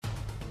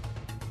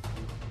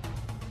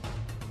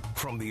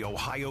From the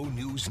Ohio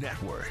News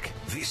Network,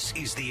 this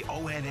is the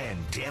ONN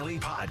Daily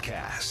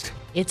Podcast.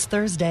 It's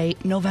Thursday,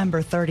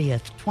 November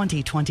 30th,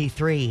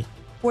 2023.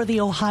 For the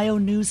Ohio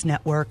News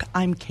Network,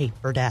 I'm Kate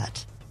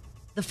Burdett.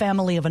 The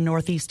family of a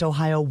Northeast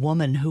Ohio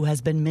woman who has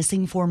been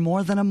missing for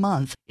more than a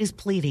month is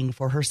pleading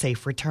for her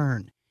safe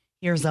return.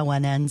 Here's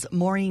ONN's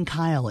Maureen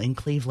Kyle in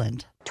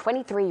Cleveland.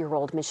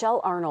 23-year-old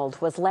Michelle Arnold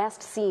was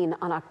last seen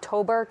on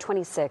October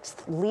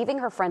 26th, leaving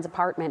her friend's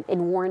apartment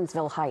in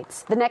Warrensville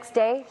Heights. The next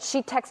day,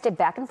 she texted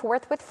back and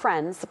forth with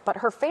friends, but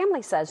her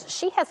family says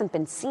she hasn't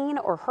been seen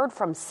or heard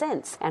from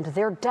since, and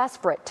they're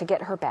desperate to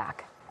get her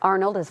back.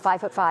 Arnold is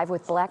 5'5"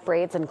 with black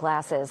braids and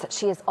glasses.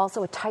 She is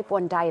also a type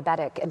 1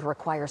 diabetic and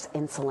requires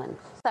insulin.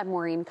 I'm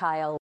Maureen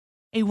Kyle.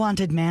 A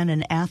wanted man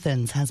in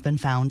Athens has been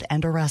found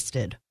and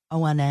arrested.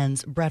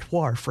 ONN's Brett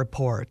Wharf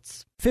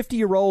reports.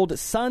 50-year-old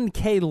Sun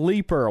K.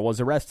 Leeper was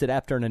arrested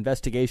after an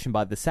investigation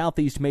by the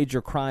Southeast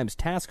Major Crimes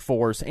Task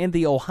Force and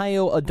the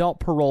Ohio Adult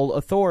Parole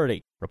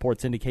Authority.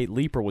 Reports indicate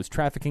Leeper was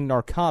trafficking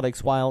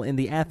narcotics while in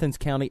the Athens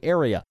County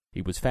area.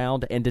 He was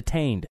found and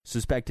detained.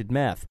 Suspected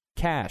meth,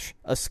 cash,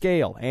 a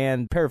scale,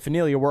 and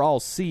paraphernalia were all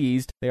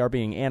seized. They are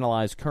being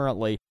analyzed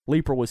currently.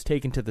 Leeper was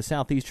taken to the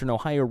Southeastern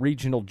Ohio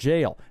Regional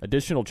Jail.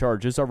 Additional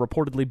charges are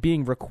reportedly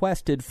being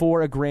requested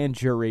for a grand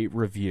jury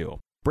review.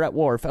 Brett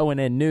Wharf,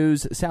 ONN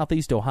News,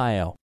 Southeast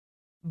Ohio.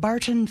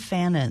 Barton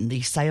Fannin,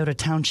 the Scioto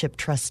Township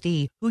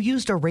trustee who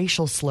used a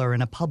racial slur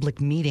in a public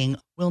meeting,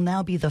 will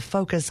now be the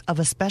focus of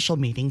a special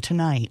meeting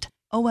tonight.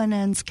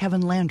 ONN's Kevin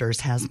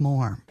Landers has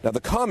more. Now,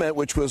 the comment,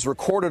 which was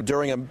recorded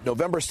during a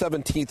November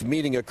 17th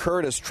meeting,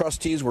 occurred as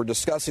trustees were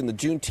discussing the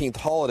Juneteenth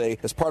holiday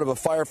as part of a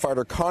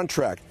firefighter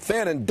contract.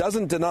 Fannin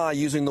doesn't deny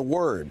using the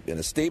word. In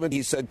a statement,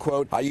 he said,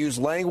 quote, "I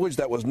used language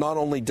that was not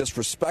only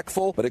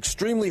disrespectful, but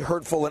extremely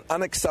hurtful and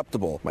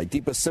unacceptable. My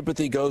deepest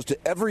sympathy goes to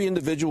every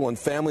individual and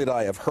family that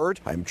I have hurt.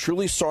 I am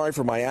truly sorry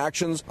for my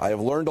actions. I have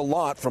learned a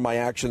lot from my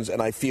actions,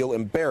 and I feel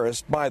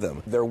embarrassed by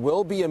them." There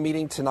will be a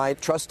meeting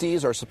tonight.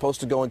 Trustees are supposed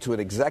to go into an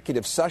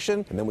executive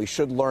session, and then we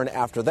should learn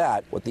after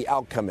that what the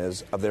outcome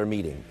is of their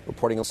meeting.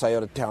 Reporting in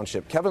Scioto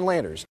Township, Kevin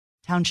Landers.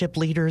 Township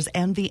leaders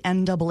and the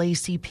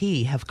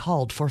NAACP have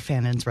called for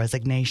Fannin's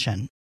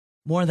resignation.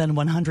 More than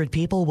 100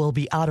 people will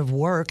be out of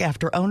work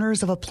after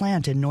owners of a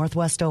plant in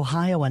Northwest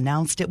Ohio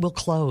announced it will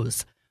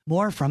close.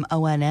 More from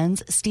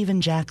ONN's Stephen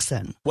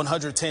Jackson.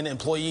 110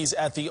 employees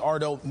at the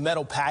Ardo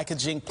metal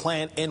packaging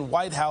plant in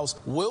White House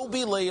will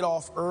be laid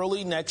off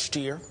early next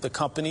year. The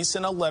company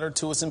sent a letter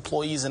to its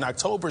employees in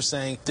October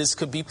saying this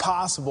could be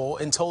possible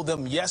and told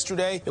them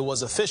yesterday it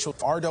was official.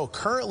 Ardo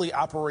currently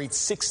operates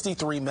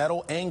 63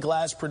 metal and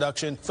glass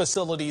production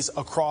facilities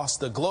across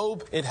the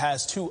globe. It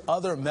has 2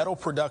 other metal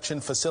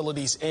production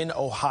facilities in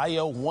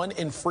Ohio, one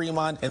in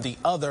Fremont and the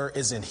other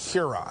is in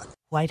Huron.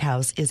 White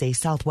House is a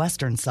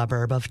southwestern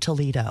suburb of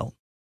Toledo.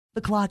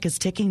 The clock is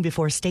ticking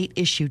before State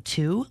Issue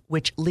 2,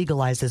 which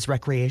legalizes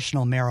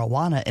recreational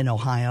marijuana in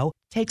Ohio,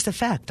 takes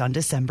effect on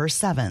December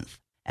 7th.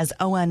 As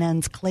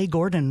ONN's Clay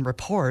Gordon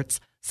reports,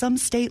 some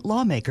state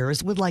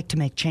lawmakers would like to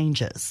make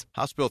changes.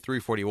 House Bill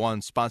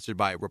 341, sponsored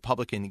by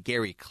Republican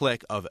Gary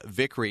Click of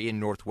Vickery in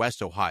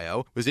Northwest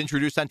Ohio, was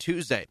introduced on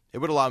Tuesday. It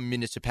would allow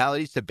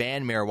municipalities to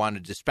ban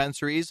marijuana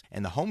dispensaries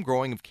and the home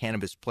growing of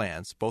cannabis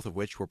plants, both of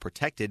which were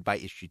protected by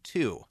Issue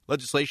 2.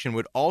 Legislation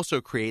would also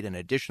create an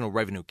additional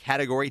revenue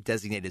category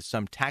designated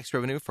some tax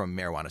revenue from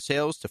marijuana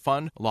sales to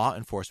fund law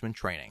enforcement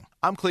training.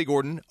 I'm Clay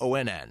Gordon,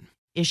 ONN.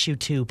 Issue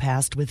 2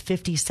 passed with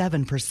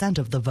 57%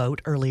 of the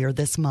vote earlier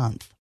this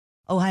month.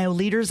 Ohio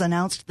leaders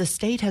announced the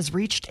state has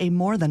reached a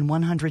more than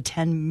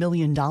 $110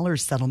 million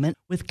settlement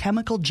with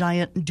chemical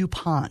giant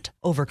DuPont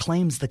over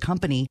claims the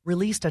company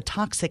released a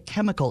toxic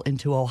chemical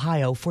into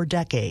Ohio for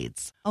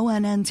decades.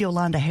 ONN's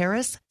Yolanda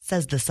Harris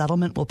says the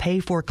settlement will pay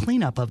for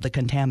cleanup of the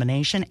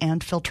contamination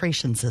and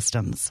filtration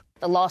systems.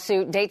 The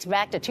lawsuit dates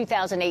back to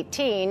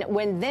 2018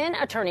 when then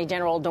Attorney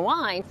General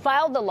DeWine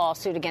filed the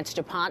lawsuit against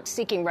DuPont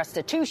seeking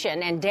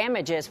restitution and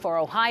damages for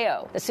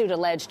Ohio. The suit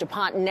alleged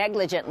DuPont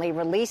negligently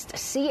released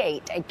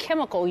C8, a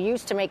chemical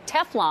used to make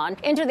Teflon,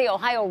 into the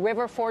Ohio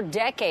River for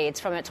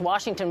decades from its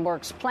Washington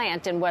Works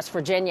plant in West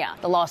Virginia.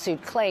 The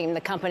lawsuit claimed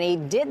the company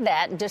did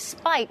that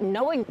despite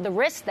knowing the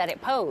risk that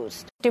it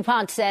posed.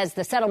 DuPont says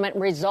the settlement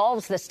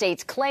resolves the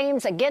state's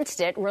claims against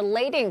it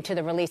relating to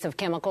the release of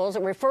chemicals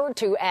referred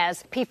to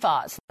as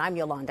PFAS. I'm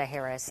Yolanda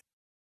Harris.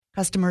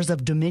 Customers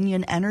of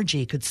Dominion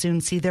Energy could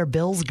soon see their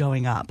bills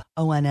going up.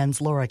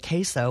 ONN's Laura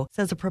Queso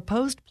says a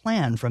proposed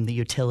plan from the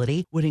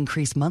utility would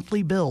increase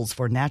monthly bills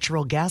for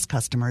natural gas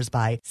customers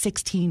by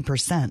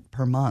 16%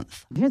 per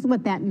month. Here's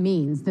what that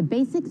means. The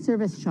basic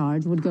service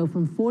charge would go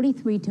from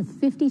 $43 to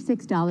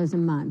 $56 a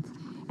month,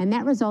 and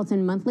that results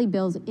in monthly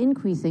bills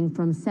increasing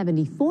from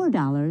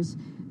 $74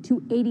 to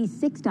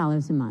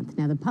 $86 a month.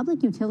 Now, the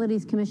Public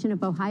Utilities Commission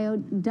of Ohio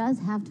does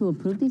have to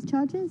approve these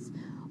charges,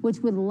 which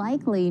would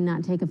likely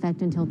not take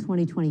effect until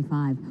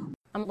 2025.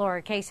 I'm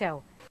Laura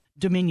Queso.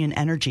 Dominion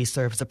Energy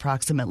serves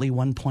approximately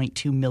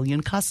 1.2 million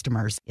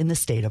customers in the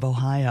state of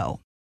Ohio.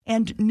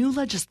 And new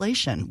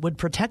legislation would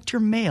protect your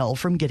mail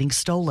from getting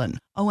stolen.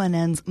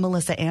 ONN's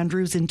Melissa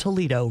Andrews in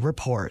Toledo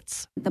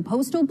reports. The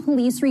Postal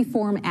Police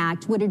Reform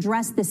Act would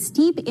address the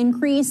steep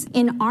increase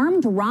in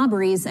armed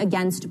robberies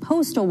against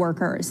postal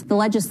workers. The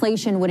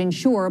legislation would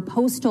ensure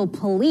postal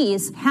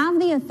police have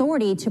the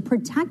authority to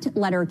protect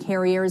letter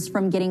carriers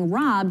from getting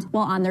robbed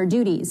while on their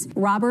duties.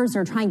 Robbers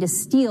are trying to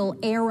steal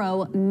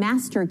Arrow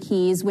master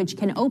keys, which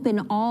can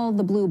open all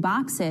the blue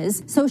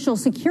boxes. Social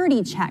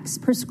security checks,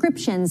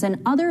 prescriptions, and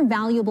other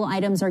valuable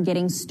items are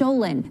getting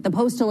stolen. The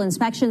Postal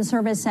Inspection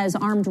Service says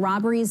armed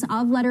robberies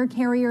of letter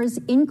carriers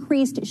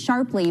increased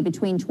sharply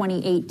between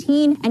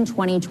 2018 and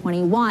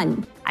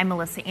 2021. I'm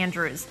Melissa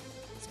Andrews.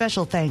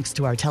 Special thanks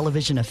to our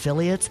television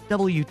affiliates,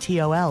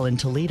 WTOL in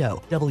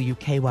Toledo,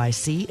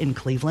 WKYC in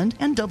Cleveland,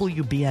 and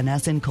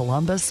WBNS in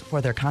Columbus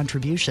for their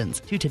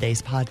contributions to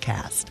today's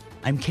podcast.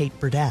 I'm Kate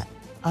Burdett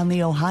on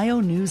the Ohio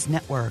News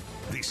Network.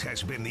 This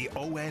has been the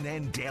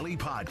ONN Daily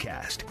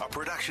Podcast, a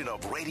production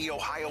of Radio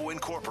Ohio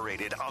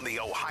Incorporated on the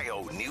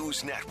Ohio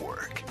News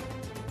Network.